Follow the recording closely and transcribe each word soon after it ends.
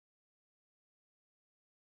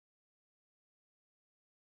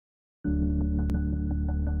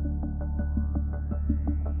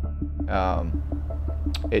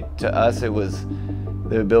To us, it was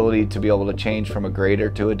the ability to be able to change from a grader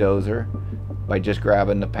to a dozer by just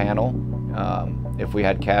grabbing the panel. If we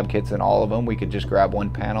had cab kits in all of them, we could just grab one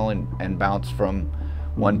panel and bounce from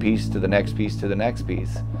one piece to the next piece to the next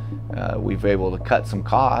piece. We've been able to cut some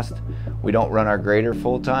cost. We don't run our grader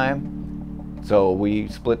full time, so we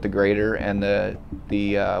split the grader and the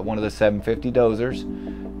one of the 750 dozers.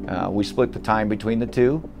 We split the time between the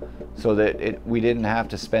two, so that we didn't have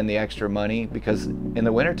to spend the extra money, because in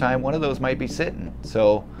the wintertime one of those might be sitting.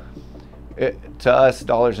 So to us,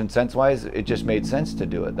 dollars and cents wise, it just made sense to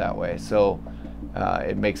do it that way. So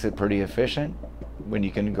it makes it pretty efficient when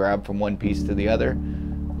you can grab from one piece to the other.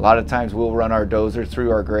 A lot of times we'll run our dozer through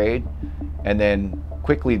our grade and then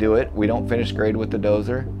quickly do it. We don't finish grade with the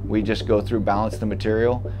dozer. We just go through, balance the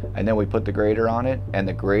material, and then we put the grader on it. And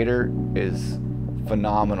the grader is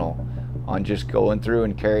phenomenal on just going through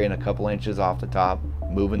and carrying a couple inches off the top,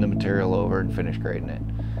 moving the material over, and finish grading it.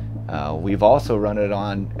 We've also run it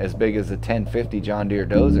on as big as a 1050 John Deere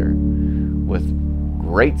dozer with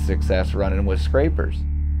great success running with scrapers.